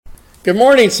Good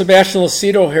morning, Sebastian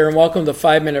Lucido here, and welcome to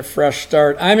 5-Minute Fresh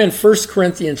Start. I'm in 1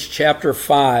 Corinthians chapter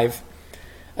 5,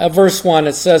 verse 1.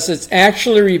 It says, "It's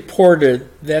actually reported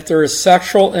that there is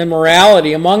sexual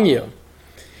immorality among you,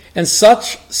 and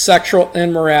such sexual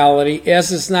immorality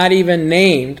as is not even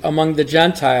named among the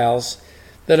Gentiles,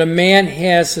 that a man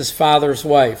has his father's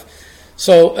wife."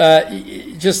 So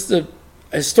just the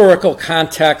historical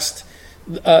context,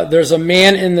 there's a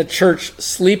man in the church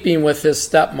sleeping with his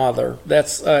stepmother.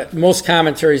 That's most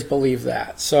commentaries believe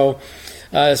that. So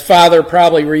his father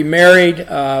probably remarried,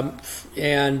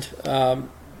 and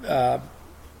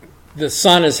the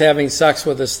son is having sex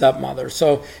with his stepmother.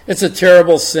 So it's a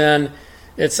terrible sin.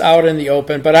 It's out in the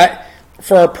open. But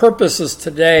for our purposes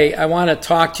today, I want to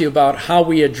talk to you about how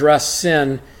we address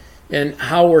sin and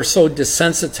how we're so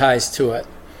desensitized to it,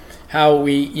 how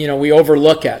we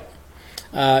overlook it.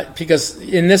 Because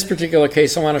in this particular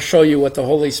case, I want to show you what the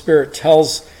Holy Spirit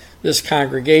tells this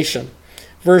congregation.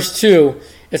 Verse 2,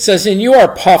 it says, "And you are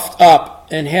puffed up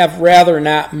and have rather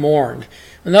not mourned."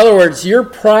 In other words, you're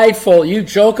prideful, you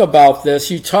joke about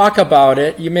this, you talk about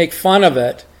it, you make fun of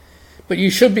it, but you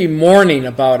should be mourning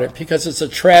about it because it's a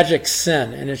tragic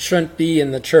sin and it shouldn't be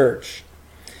in the church.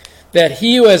 "That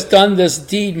he who has done this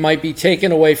deed might be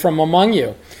taken away from among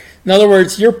you." In other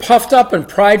words, you're puffed up and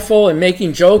prideful and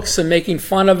making jokes and making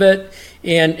fun of it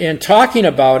and talking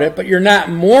about it, but you're not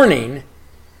mourning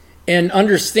and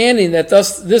understanding that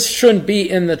this shouldn't be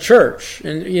in the church.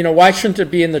 And, why shouldn't it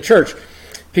be in the church?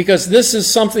 Because this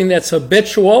is something that's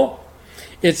habitual.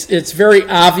 It's very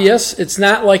obvious. It's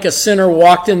not like a sinner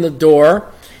walked in the door.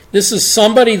 This is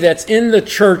somebody that's in the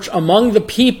church among the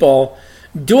people,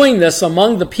 doing this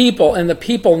among the people, and the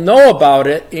people know about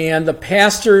it, and the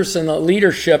pastors and the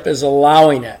leadership is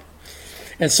allowing it.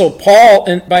 And so Paul,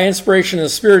 by inspiration of the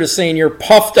Spirit, is saying, you're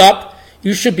puffed up,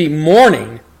 you should be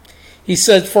mourning. He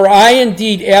said, "For I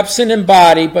indeed, absent in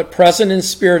body, but present in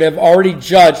spirit, have already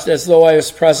judged as though I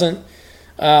was present,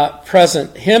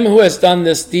 him who has done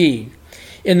this deed.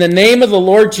 In the name of the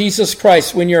Lord Jesus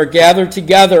Christ, when you are gathered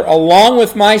together, along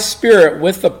with my spirit,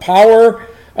 with the power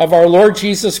of our Lord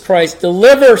Jesus Christ,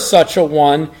 deliver such a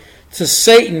one to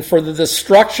Satan for the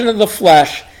destruction of the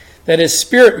flesh, that his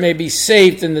spirit may be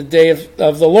saved in the day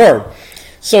of the Lord."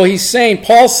 So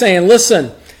Paul's saying,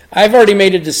 listen, I've already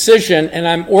made a decision and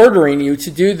I'm ordering you to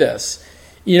do this.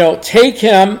 Take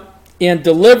him and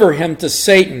deliver him to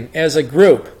Satan as a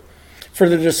group for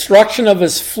the destruction of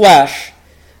his flesh,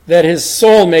 that his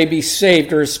soul may be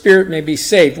saved, or his spirit may be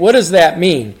saved. What does that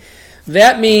mean?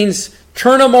 That means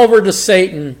turn him over to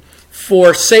Satan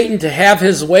for Satan to have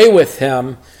his way with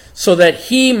him so that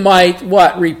he might,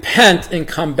 repent and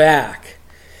come back.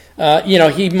 He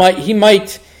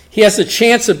has a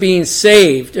chance of being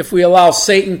saved if we allow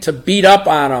Satan to beat up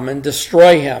on him and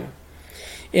destroy him.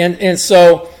 And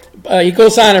so he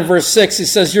goes on in verse 6, he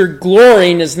says, "Your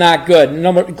glorying is not good."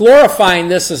 Glorifying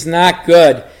this is not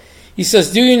good. He says,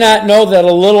 "Do you not know that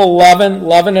a little leaven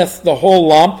leaveneth the whole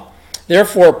lump?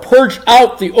 Therefore, purge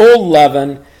out the old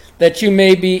leaven, that you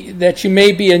may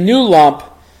be a new lump,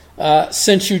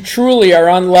 since you truly are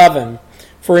unleavened.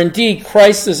 For indeed,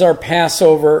 Christ is our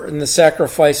Passover and the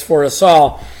sacrifice for us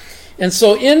all." And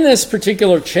so, in this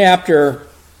particular chapter,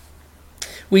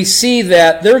 we see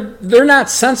that they're not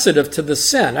sensitive to the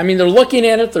sin. I mean, they're looking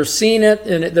at it, they're seeing it,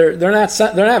 and they're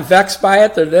not vexed by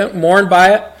it, they're not mourned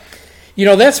by it.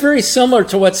 That's very similar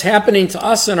to what's happening to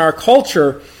us in our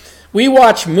culture. We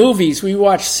watch movies, we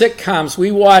watch sitcoms,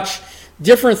 we watch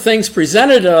different things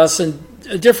presented to us in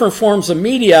different forms of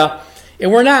media, and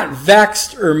we're not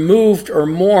vexed or moved or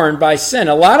mourned by sin.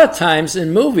 A lot of times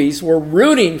in movies, we're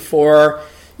rooting for,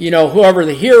 whoever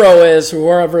the hero is,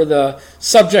 whoever the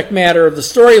subject matter of the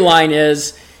storyline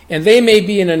is, and they may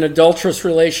be in an adulterous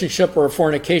relationship or a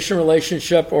fornication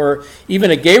relationship or even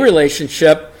a gay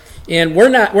relationship. And we're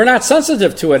not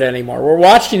sensitive to it anymore. We're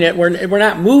watching it. We're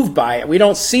not moved by it. We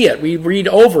don't see it. We read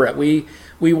over it.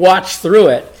 We watch through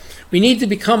it. We need to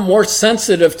become more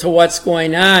sensitive to what's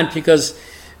going on, because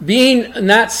being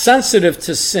not sensitive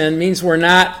to sin means we're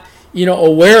not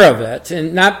aware of it.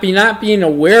 And not being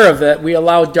aware of it, we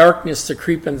allow darkness to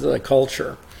creep into the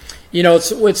culture.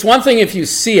 It's one thing if you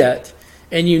see it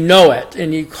and you know it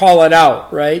and you call it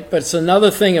out, right? But it's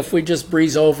another thing if we just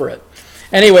breeze over it.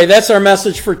 Anyway, that's our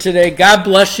message for today. God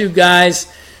bless you guys.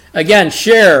 Again,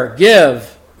 share,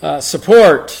 give,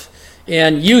 support,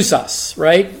 and use us,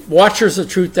 right?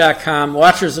 Watchersoftruth.com,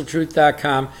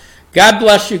 watchersoftruth.com. God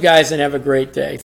bless you guys and have a great day.